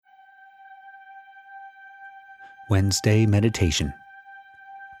Wednesday Meditation,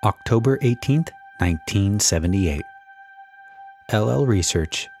 October 18th, 1978. LL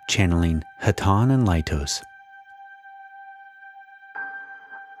Research channeling Hatonn and Laitos.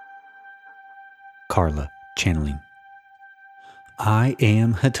 Carla channeling. I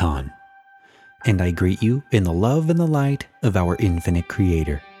am Hatonn, and I greet you in the love and the light of our infinite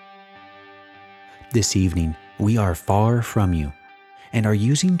Creator. This evening, we are far from you and are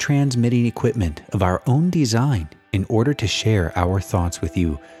using transmitting equipment of our own design in order to share our thoughts with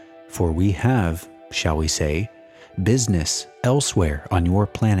you, for we have, shall we say, business elsewhere on your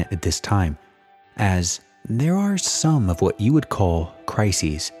planet at this time, as there are some of what you would call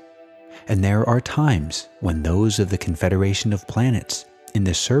crises, and there are times when those of the Confederation of Planets in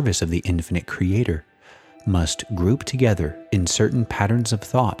the service of the infinite Creator must group together in certain patterns of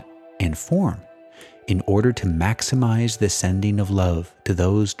thought and form in order to maximize the sending of love to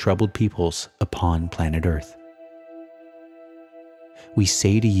those troubled peoples upon planet Earth. We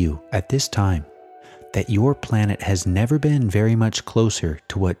say to you at this time that your planet has never been very much closer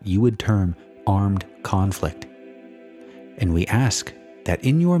to what you would term armed conflict. And we ask that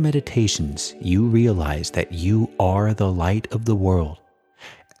in your meditations you realize that you are the light of the world,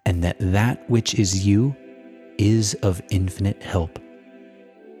 and that that which is you is of infinite help.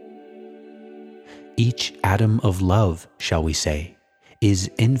 Each atom of love, shall we say, is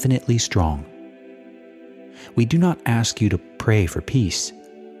infinitely strong. We do not ask you to pray for peace,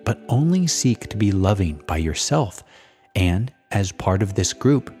 but only seek to be loving by yourself and as part of this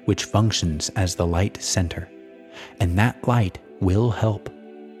group which functions as the light center, and that light will help.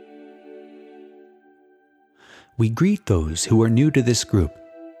 We greet those who are new to this group,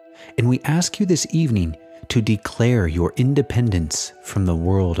 and we ask you this evening to declare your independence from the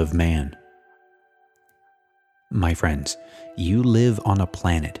world of man. My friends, you live on a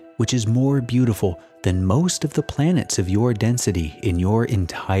planet which is more beautiful than most of the planets of your density in your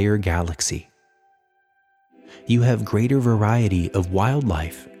entire galaxy. You have greater variety of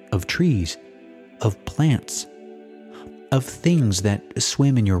wildlife, of trees, of plants, of things that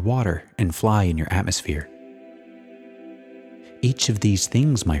swim in your water and fly in your atmosphere. Each of these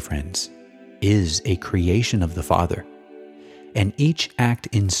things, my friends, is a creation of the Father, and each act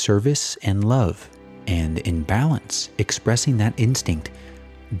in service and love and in balance, expressing that instinct,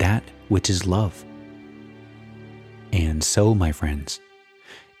 that which is love. And so, my friends,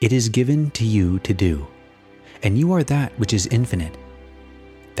 it is given to you to do, and you are that which is infinite,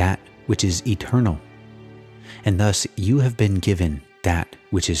 that which is eternal, and thus you have been given that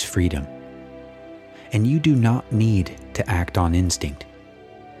which is freedom. And you do not need to act on instinct.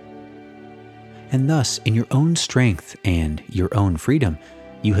 And thus, in your own strength and your own freedom,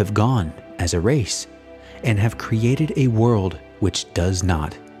 you have gone as a race and have created a world which does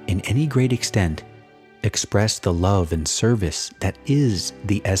not, in any great extent, express the love and service that is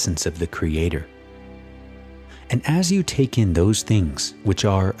the essence of the Creator. And as you take in those things which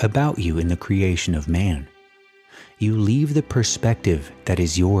are about you in the creation of man, you leave the perspective that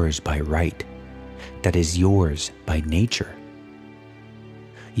is yours by right, that is yours by nature.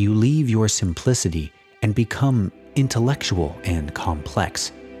 You leave your simplicity and become intellectual and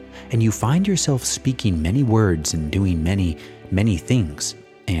complex, and you find yourself speaking many words and doing many, many things,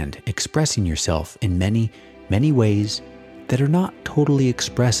 and expressing yourself in many, many ways that are not totally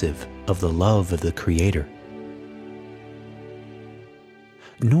expressive of the love of the Creator.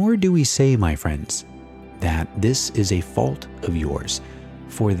 Nor do we say, my friends, that this is a fault of yours,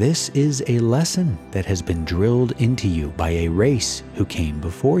 for this is a lesson that has been drilled into you by a race who came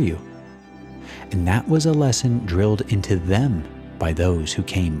before you. And that was a lesson drilled into them by those who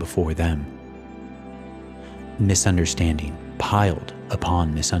came before them. Misunderstanding piled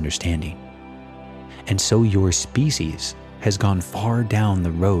upon misunderstanding. And so your species has gone far down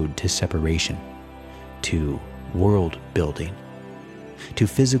the road to separation, to world building, to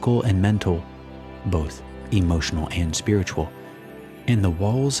physical and mental, both emotional and spiritual. And the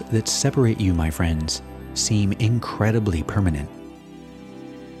walls that separate you, my friends, seem incredibly permanent.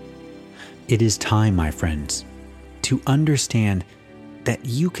 It is time, my friends, to understand that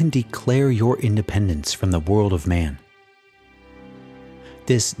you can declare your independence from the world of man.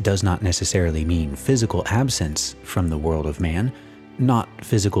 This does not necessarily mean physical absence from the world of man, not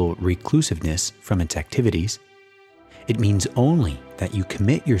physical reclusiveness from its activities. It means only that you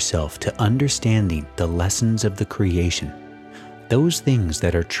commit yourself to understanding the lessons of the creation, those things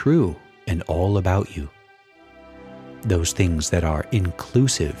that are true and all about you, those things that are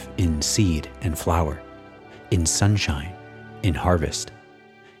inclusive in seed and flower, in sunshine, in harvest,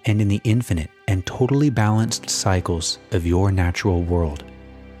 and in the infinite and totally balanced cycles of your natural world.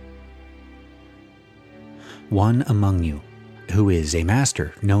 one among you, who is a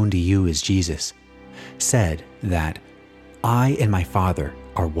master known to you as Jesus, said that I and my Father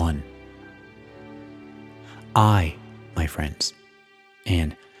are one. I, my friends,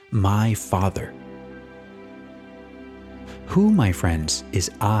 and my Father. Who, my friends, is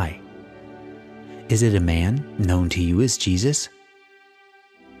I? Is it a man known to you as Jesus?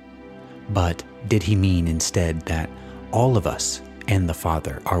 But did he mean instead that all of us and the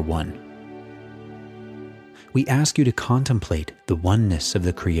Father are one? We ask you to contemplate the oneness of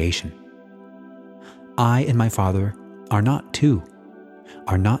the creation. I and my Father are not two,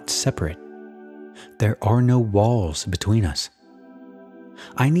 are not separate. There are no walls between us.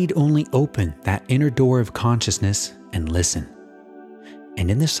 I need only open that inner door of consciousness and listen. And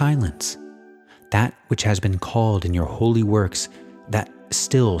in the silence, that which has been called in your holy works, that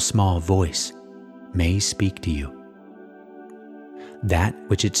still small voice, may speak to you. That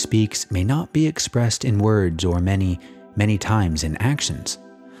which it speaks may not be expressed in words or many, many times in actions,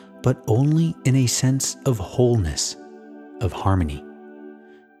 but only in a sense of wholeness, of harmony,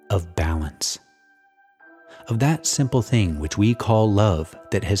 of balance, of that simple thing which we call love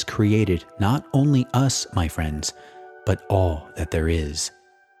that has created not only us, my friends, but all that there is,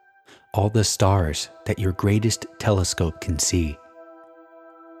 all the stars that your greatest telescope can see.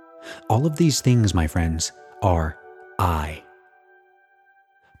 All of these things, my friends, are I.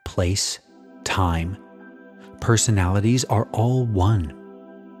 Place, time, personalities are all one.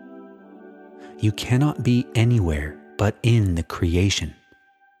 You cannot be anywhere but in the creation.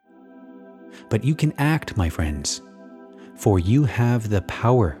 But you can act, my friends, for you have the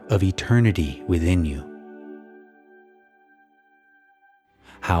power of eternity within you.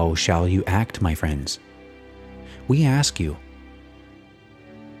 How shall you act, my friends? We ask you.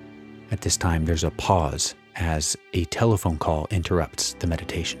 At this time, there's a pause as a telephone call interrupts the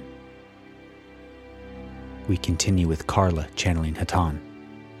meditation. We continue with Carla channeling Hatonn.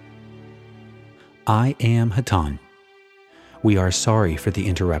 I am Hatonn. We are sorry for the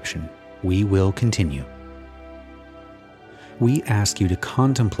interruption. We will continue. We ask you to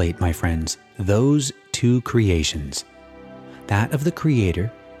contemplate, my friends, those two creations, that of the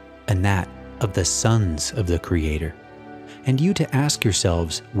Creator and that of the sons of the Creator, and you to ask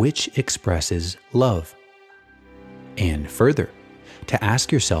yourselves which expresses love. And further, to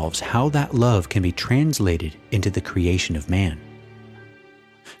ask yourselves how that love can be translated into the creation of man.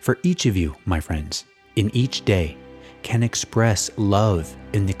 For each of you, my friends, in each day, can express love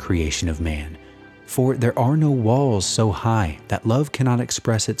in the creation of man, for there are no walls so high that love cannot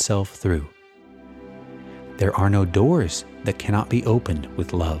express itself through. There are no doors that cannot be opened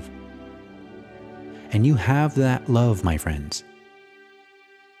with love. And you have that love, my friends.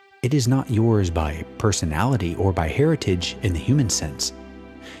 It is not yours by personality or by heritage in the human sense.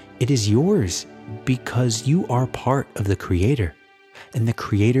 It is yours because you are part of the Creator, and the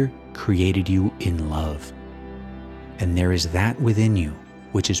Creator created you in love. And there is that within you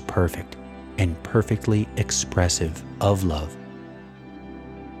which is perfect and perfectly expressive of love.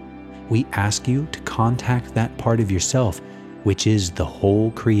 We ask you to contact that part of yourself which is the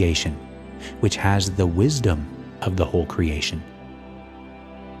whole creation, which has the wisdom of the whole creation.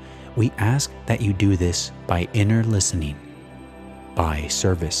 We ask that you do this by inner listening, by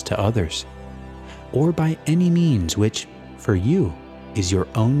service to others, or by any means which, for you, is your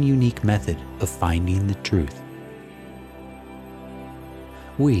own unique method of finding the truth.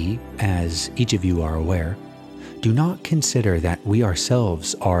 We, as each of you are aware, do not consider that we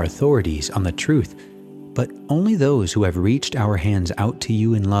ourselves are authorities on the truth, but only those who have reached our hands out to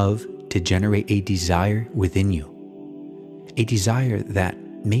you in love to generate a desire within you, a desire that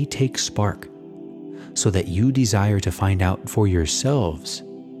may take spark, so that you desire to find out for yourselves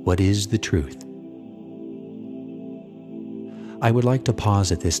what is the truth. I would like to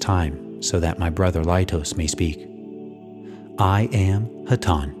pause at this time so that my brother Laitos may speak. I am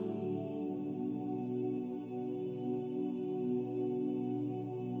Hatonn.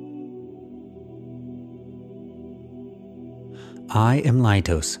 I am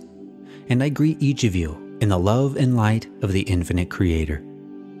Laitos, and I greet each of you in the love and light of the infinite Creator.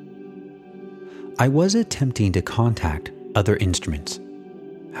 I was attempting to contact other instruments.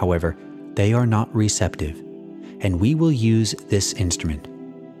 However, they are not receptive, and we will use this instrument.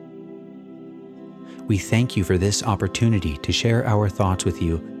 We thank you for this opportunity to share our thoughts with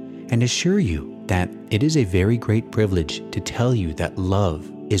you and assure you that it is a very great privilege to tell you that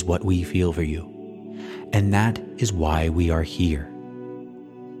love is what we feel for you, and that is why we are here.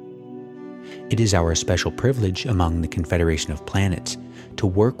 It is our special privilege among the Confederation of Planets to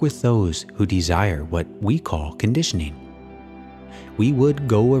work with those who desire what we call conditioning. We would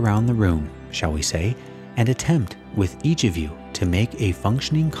go around the room, shall we say, and attempt with each of you to make a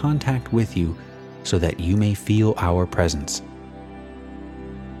functioning contact with you so that you may feel our presence.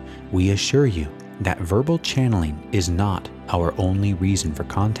 We assure you that verbal channeling is not our only reason for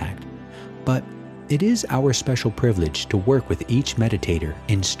contact, but it is our special privilege to work with each meditator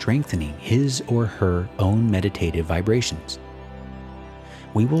in strengthening his or her own meditative vibrations.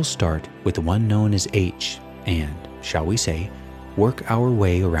 We will start with the one known as H and, shall we say, work our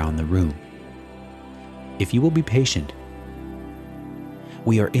way around the room. If you will be patient,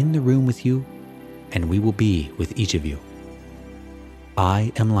 we are in the room with you, and we will be with each of you.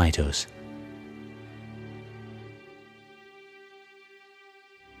 I am Laitos.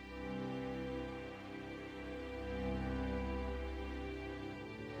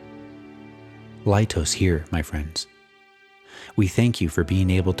 Laitos here, my friends. We thank you for being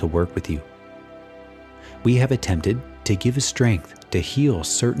able to work with you. We have attempted to give strength to heal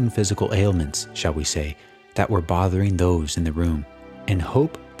certain physical ailments, shall we say, that were bothering those in the room, and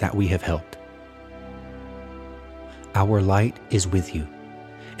hope that we have helped. Our light is with you,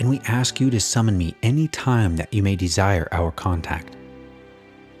 and we ask you to summon me any time that you may desire our contact.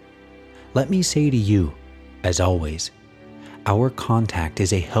 Let me say to you, as always, our contact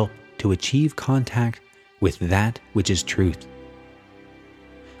is a help to achieve contact with that which is truth.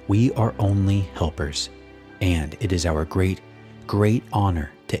 We are only helpers, and it is our great, great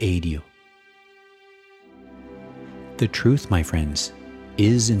honor to aid you. The truth, my friends,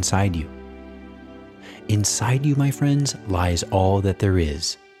 is inside you. Inside you, my friends, lies all that there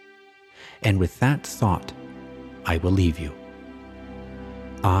is. And with that thought, I will leave you.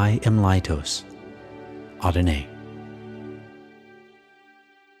 I am Laitos. Adonai.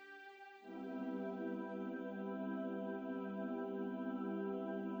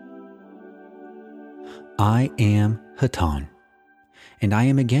 I am Hatonn, and I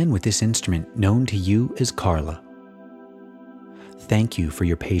am again with this instrument known to you as Carla. Thank you for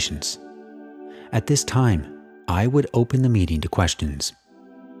your patience. At this time, I would open the meeting to questions.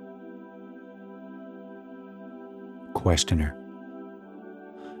 Questioner.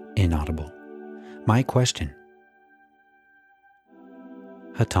 Inaudible. My question.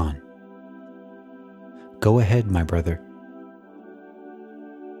 Hatonn. Go ahead, my brother.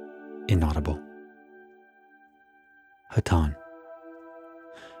 Inaudible. Hatonn.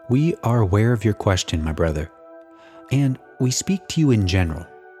 We are aware of your question, my brother, and we speak to you in general,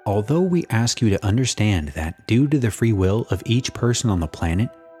 although we ask you to understand that due to the free will of each person on the planet,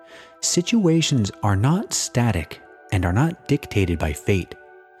 situations are not static and are not dictated by fate,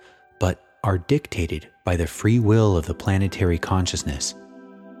 but are dictated by the free will of the planetary consciousness.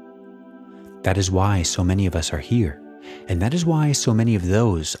 That is why so many of us are here, and that is why so many of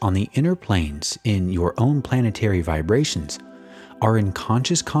those on the inner planes in your own planetary vibrations are in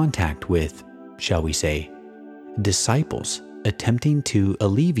conscious contact with, shall we say, disciples attempting to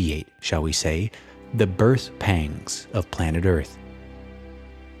alleviate, shall we say, the birth pangs of planet Earth.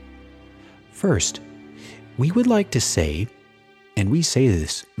 First, we would like to say, and we say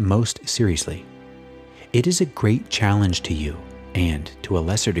this most seriously, it is a great challenge to you, and to a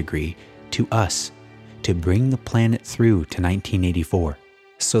lesser degree, to us, to bring the planet through to 1984,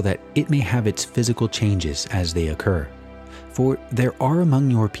 so that it may have its physical changes as they occur. For there are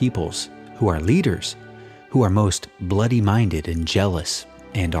among your peoples, who are leaders, who are most bloody-minded and jealous,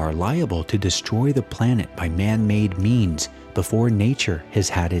 and are liable to destroy the planet by man-made means before nature has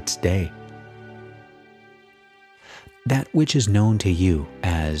had its day. That which is known to you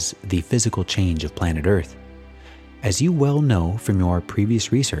as the physical change of planet Earth, as you well know from your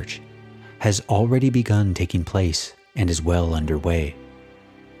previous research, has already begun taking place and is well underway.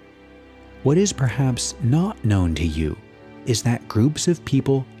 What is perhaps not known to you is that groups of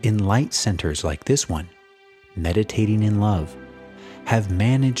people in light centers like this one, meditating in love, have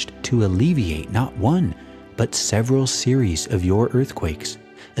managed to alleviate not one, but several series of your earthquakes,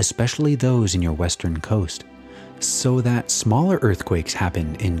 especially those in your western coast, so that smaller earthquakes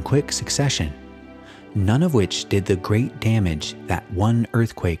happened in quick succession, none of which did the great damage that one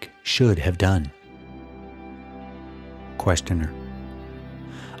earthquake should have done. Questioner.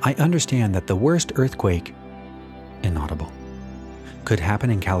 I understand that the worst earthquake, inaudible, could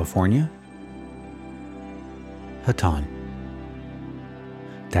happen in California? Hatonn.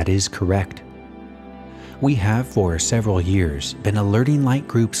 That is correct. We have for several years been alerting light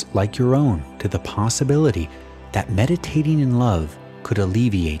groups like your own to the possibility that meditating in love could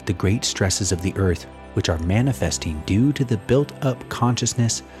alleviate the great stresses of the earth which are manifesting due to the built-up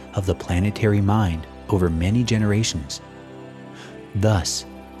consciousness of the planetary mind over many generations. Thus,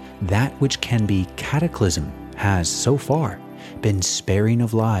 that which can be cataclysm has so far been sparing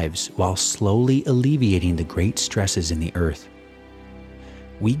of lives while slowly alleviating the great stresses in the earth.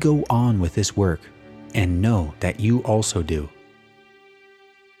 We go on with this work and know that you also do.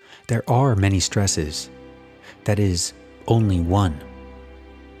 There are many stresses. That is only one.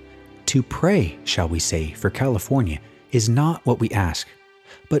 To pray, shall we say, for California is not what we ask,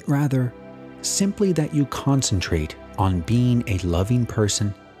 but rather simply that you concentrate on being a loving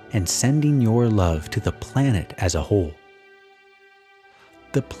person and sending your love to the planet as a whole.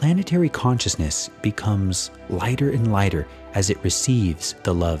 The planetary consciousness becomes lighter and lighter as it receives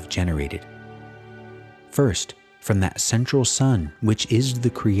the love generated. First, from that central sun, which is the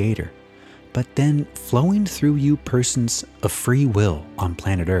Creator, but then flowing through you persons of free will on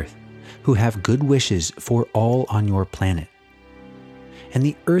planet Earth, who have good wishes for all on your planet. And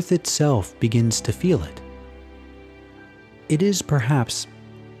the Earth itself begins to feel it. It is perhaps,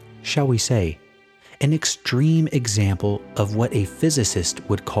 shall we say, an extreme example of what a physicist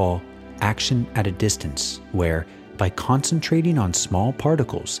would call action at a distance, where, by concentrating on small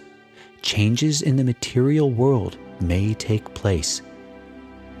particles, changes in the material world may take place.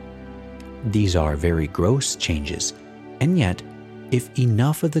 These are very gross changes, and yet, if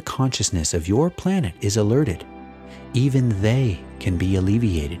enough of the consciousness of your planet is alerted, even they can be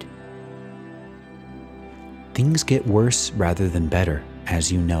alleviated. Things get worse rather than better,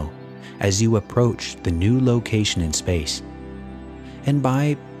 as you know, as you approach the new location in space. And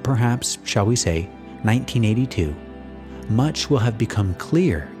by, perhaps, shall we say, 1982, much will have become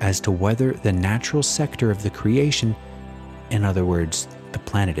clear as to whether the natural sector of the creation, in other words, the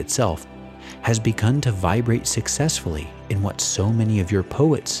planet itself, has begun to vibrate successfully in what so many of your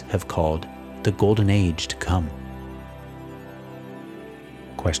poets have called the golden age to come.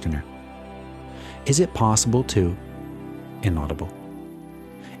 Questioner: is it possible to, inaudible,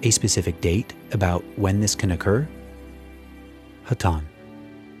 a specific date about when this can occur? Hatonn: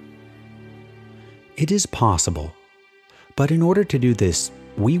 it is possible, but in order to do this,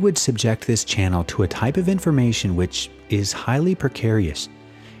 we would subject this channel to a type of information which is highly precarious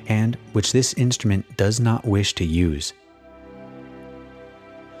and which this instrument does not wish to use.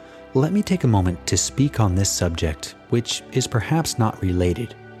 Let me take a moment to speak on this subject, which is perhaps not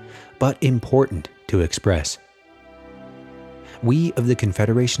related, but important to express. We of the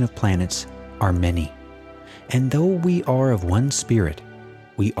Confederation of Planets are many, and though we are of one spirit,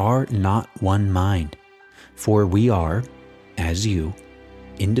 we are not one mind, for we are, as you,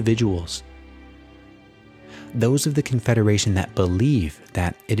 individuals. Those of the Confederation that believe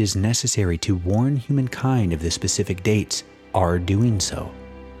that it is necessary to warn humankind of the specific dates are doing so.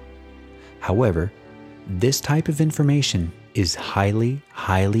 However, this type of information is highly,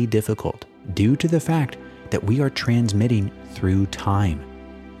 highly difficult due to the fact that we are transmitting through time,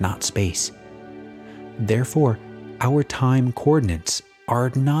 not space. Therefore, our time coordinates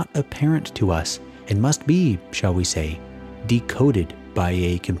are not apparent to us and must be, shall we say, decoded by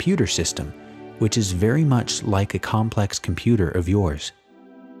a computer system, which is very much like a complex computer of yours.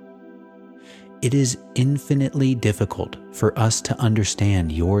 It is infinitely difficult for us to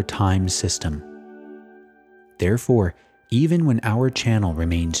understand your time system. Therefore, even when our channel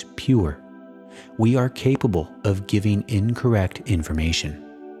remains pure, we are capable of giving incorrect information.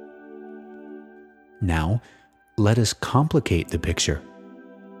 Now, let us complicate the picture.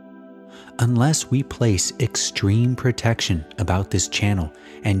 Unless we place extreme protection about this channel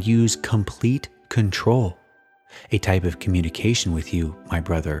and use complete control, a type of communication with you, my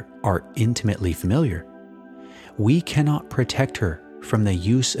brother, are intimately familiar, we cannot protect her from the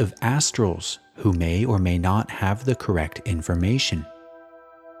use of astrals who may or may not have the correct information.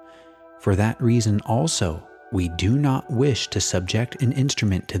 For that reason also, we do not wish to subject an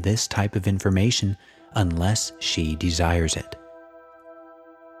instrument to this type of information unless she desires it.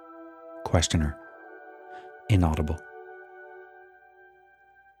 Questioner: inaudible.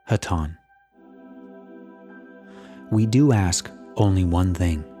 Hatonn: we do ask only one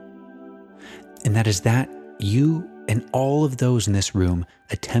thing, and that is that you and all of those in this room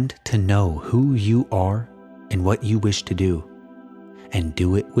attempt to know who you are and what you wish to do, and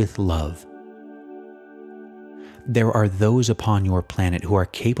do it with love. There are those upon your planet who are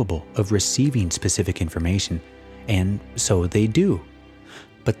capable of receiving specific information, and so they do.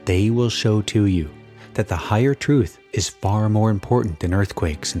 But they will show to you that the higher truth is far more important than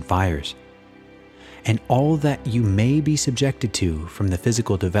earthquakes and fires. And all that you may be subjected to from the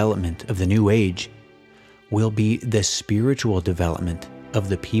physical development of the new age will be the spiritual development of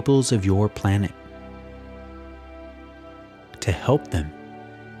the peoples of your planet. To help them,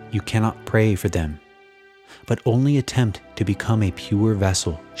 you cannot pray for them, but only attempt to become a pure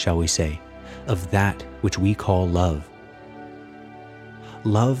vessel, shall we say, of that which we call love.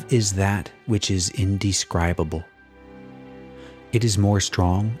 Love is that which is indescribable. It is more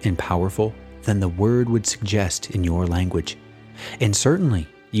strong and powerful than the word would suggest in your language, and certainly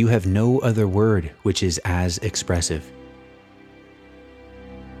you have no other word which is as expressive.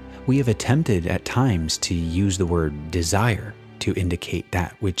 We have attempted at times to use the word desire to indicate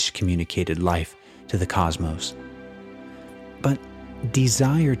that which communicated life to the cosmos. But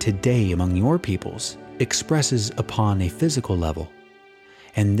desire today among your peoples expresses upon a physical level,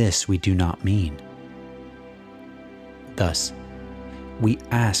 and this we do not mean. Thus, we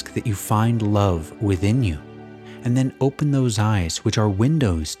ask that you find love within you, and then open those eyes which are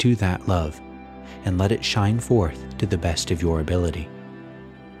windows to that love, and let it shine forth to the best of your ability.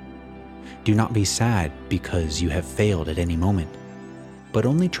 Do not be sad because you have failed at any moment, but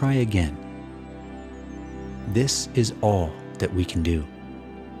only try again. This is all that we can do.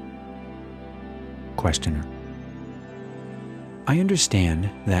 Questioner: I understand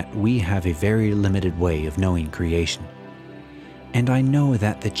that we have a very limited way of knowing creation, and I know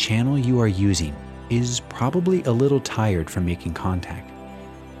that the channel you are using is probably a little tired from making contact,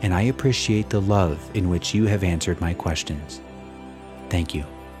 and I appreciate the love in which you have answered my questions. Thank you.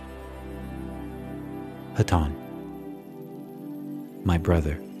 Hatonn: My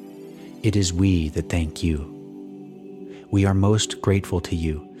brother, it is we that thank you. We are most grateful to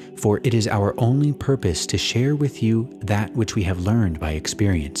you, for it is our only purpose to share with you that which we have learned by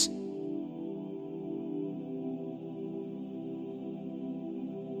experience.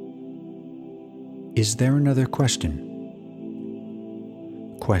 Is there another question?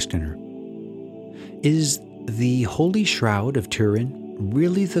 Questioner: Is the Holy Shroud of Turin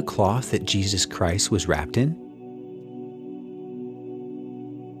really the cloth that Jesus Christ was wrapped in?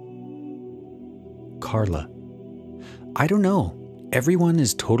 Carla: I don't know. Everyone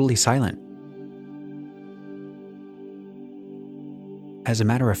is totally silent. As a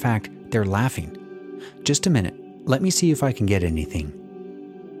matter of fact, they're laughing. Just a minute. Let me see if I can get anything.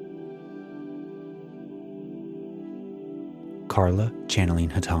 Carla, channeling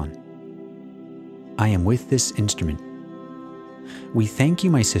Hatonn: I am with this instrument. We thank you,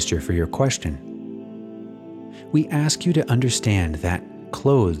 my sister, for your question. We ask you to understand that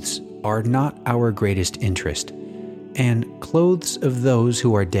clothes are not our greatest interest, and clothes of those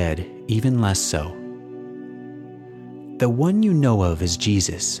who are dead even less so. The one you know of as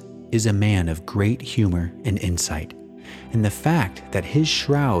Jesus is a man of great humor and insight, and the fact that his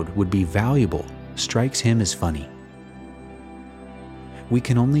shroud would be valuable strikes him as funny. We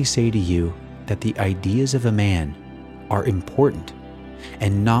can only say to you that the ideas of a man are important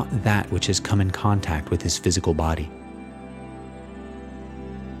and not that which has come in contact with his physical body.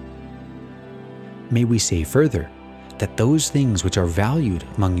 May we say further that those things which are valued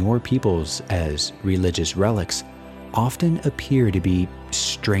among your peoples as religious relics often appear to be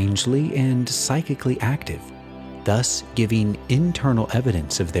strangely and psychically active, thus giving internal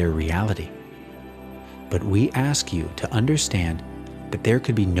evidence of their reality. But we ask you to understand that there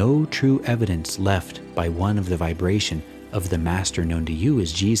could be no true evidence left by one of the vibration of the Master known to you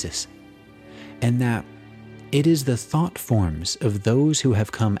as Jesus, and that it is the thought forms of those who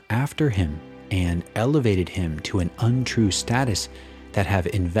have come after him and elevated him to an untrue status that have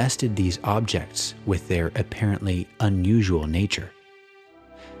invested these objects with their apparently unusual nature.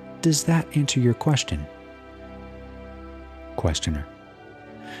 Does that answer your question? Questioner: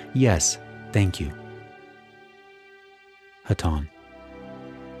 Yes, thank you. Hatonn: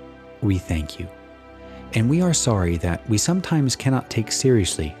 We thank you, and we are sorry that we sometimes cannot take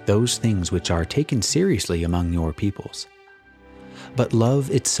seriously those things which are taken seriously among your peoples. But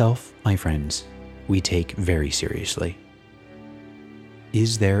love itself, my friends, we take very seriously.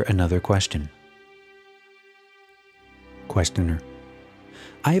 Is there another question? Questioner: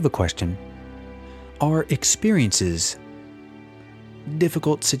 I have a question. Are experiences,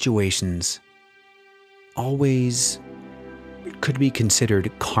 difficult situations, always could be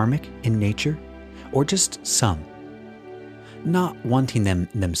considered karmic in nature, or just some? Not wanting them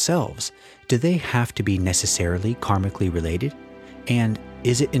themselves, do they have to be necessarily karmically related? And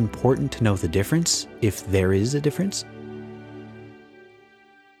is it important to know the difference, if there is a difference?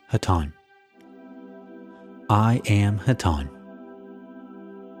 Hatonn: I am Hatonn.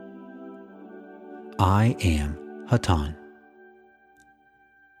 I am Hatonn.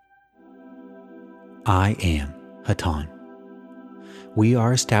 I am Hatonn. We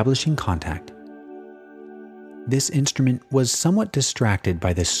are establishing contact. This instrument was somewhat distracted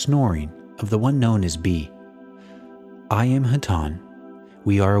by the snoring of the one known as B. I am Hatonn.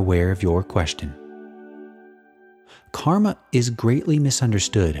 We are aware of your question. Karma is greatly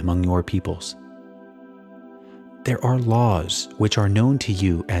misunderstood among your peoples. there are laws which are known to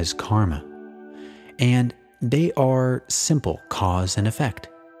you as karma, and they are simple cause and effect,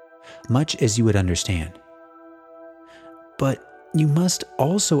 much as you would understand. But you must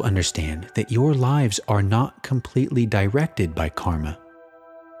also understand that your lives are not completely directed by karma.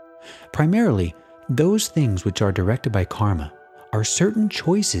 Primarily, those things which are directed by karma are certain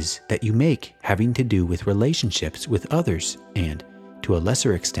choices that you make having to do with relationships with others and, to a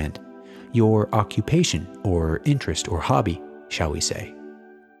lesser extent, your occupation or interest or hobby, shall we say.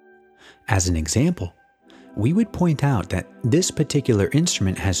 As an example, we would point out that this particular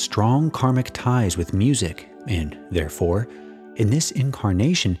instrument has strong karmic ties with music, and therefore, in this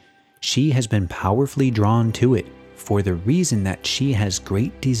incarnation, she has been powerfully drawn to it for the reason that she has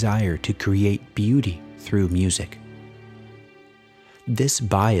great desire to create beauty through music. This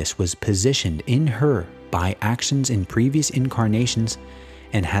bias was positioned in her by actions in previous incarnations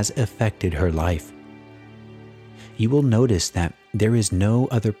and has affected her life. You will notice that there is no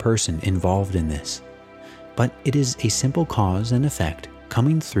other person involved in this, but it is a simple cause and effect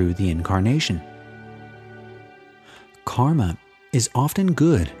coming through the incarnation. Karma is often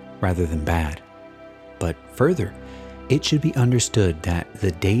good rather than bad, but further, it should be understood that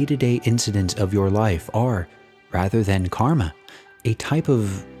the day-to-day incidents of your life are, rather than karma, a type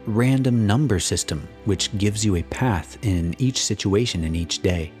of random number system which gives you a path in each situation in each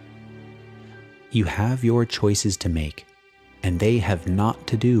day. You have your choices to make, and they have not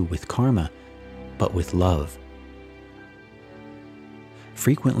to do with karma, but with love.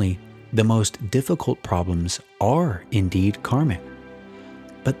 Frequently, the most difficult problems are indeed karmic,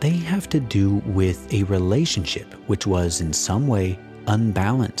 but they have to do with a relationship which was in some way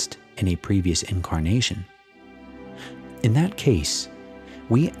unbalanced in a previous incarnation. In that case,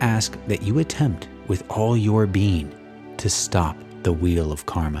 we ask that you attempt with all your being to stop the wheel of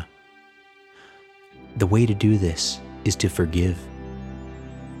karma. The way to do this is to forgive.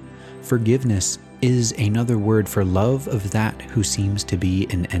 Forgiveness is another word for love of that who seems to be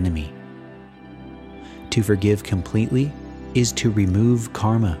an enemy. To forgive completely is to remove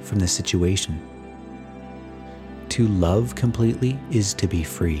karma from the situation. To love completely is to be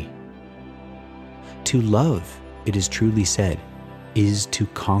free. To love, it is truly said, is to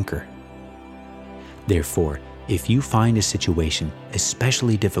conquer. Therefore, if you find a situation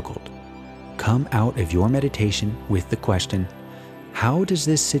especially difficult, come out of your meditation with the question, how does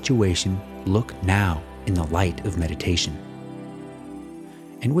this situation look now in the light of meditation?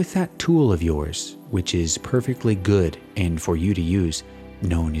 And with that tool of yours, which is perfectly good and for you to use,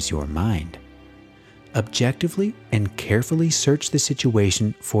 known as your mind, objectively and carefully search the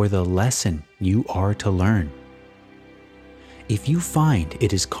situation for the lesson you are to learn. If you find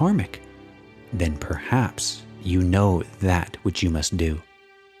it is karmic, then perhaps you know that which you must do.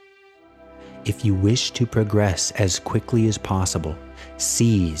 If you wish to progress as quickly as possible,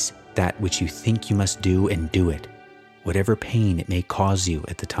 seize that which you think you must do and do it, whatever pain it may cause you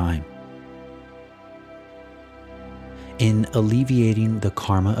at the time. In alleviating the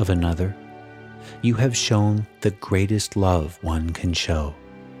karma of another, you have shown the greatest love one can show.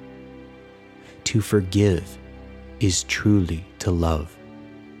 To forgive is truly to love.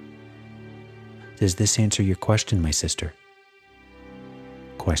 Does this answer your question, my sister?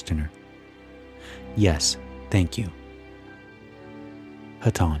 Questioner: yes, thank you.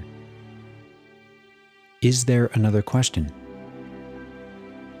 Hatonn: is there another question?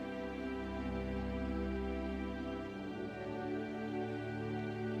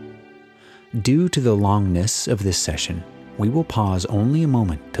 Due to the longness of this session, we will pause only a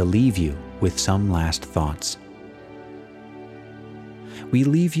moment to leave you with some last thoughts. We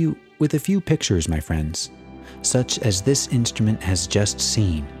leave you with a few pictures, my friends, such as this instrument has just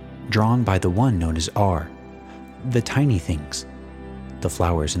seen, drawn by the one known as R, the tiny things, the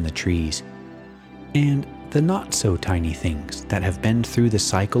flowers in the trees, and the not-so-tiny things that have been through the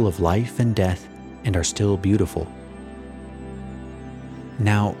cycle of life and death and are still beautiful.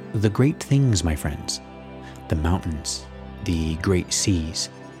 Now, the great things, my friends, the mountains, the great seas.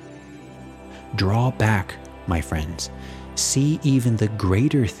 Draw back, my friends. See even the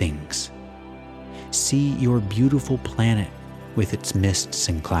greater things. See your beautiful planet with its mists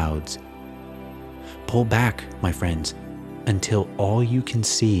and clouds. Pull back, my friends, until all you can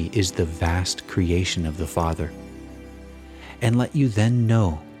see is the vast creation of the Father. And let you then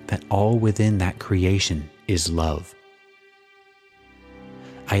know that all within that creation is love.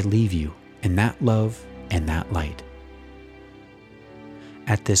 I leave you in that love and that light.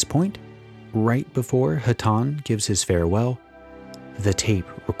 At this point, right before Hatonn gives his farewell, the tape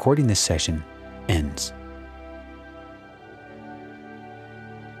recording this session ends.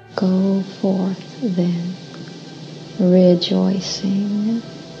 Go forth then rejoicing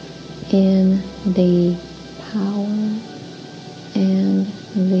in the power and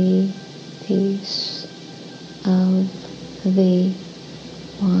the peace of the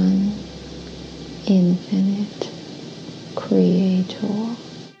one infinite Creator.